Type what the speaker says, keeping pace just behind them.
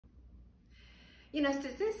You know,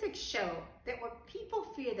 statistics show that what people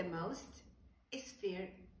fear the most is fear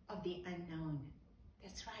of the unknown.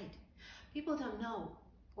 That's right. People don't know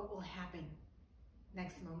what will happen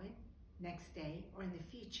next moment, next day, or in the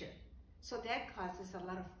future. So that causes a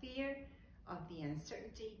lot of fear of the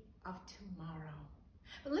uncertainty of tomorrow.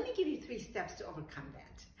 But let me give you 3 steps to overcome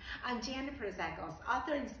that. I'm Perez Eckles,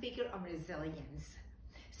 author and speaker on resilience.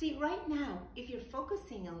 See, right now, if you're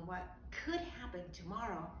focusing on what could happen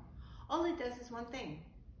tomorrow, all it does is one thing.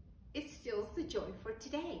 It steals the joy for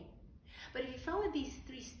today. But if you follow these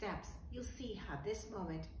 3 steps, you'll see how this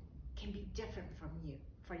moment can be different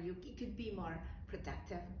for you. It could be more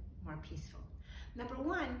productive, more peaceful. Number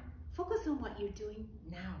 1, focus on what you're doing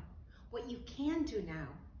now, what you can do now.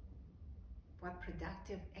 What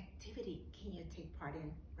productive activity can you take part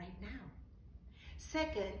in right now?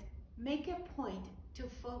 Second, make a point to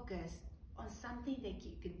focus on something that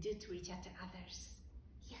you can do to reach out to others.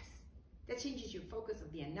 Yes, that changes your focus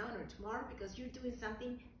of the unknown or tomorrow because you're doing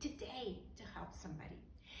something today to help somebody.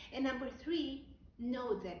 And number 3,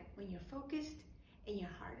 know that when you're focused and your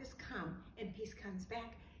heart is calm and peace comes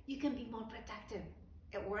back, you can be more productive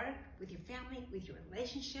at work, with your family, with your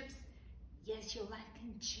relationships. Yes, your life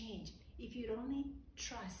can change if you only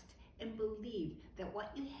trust and believe that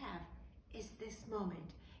what you have is this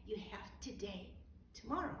moment. You have today.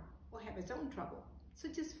 Tomorrow will have its own trouble. So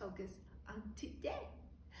just focus on today.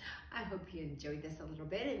 I hope you enjoyed this a little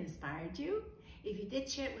bit and inspired you. If you did,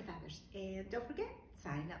 share it with others. And don't forget,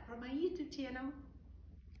 sign up for my YouTube channel.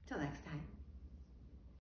 Till next time.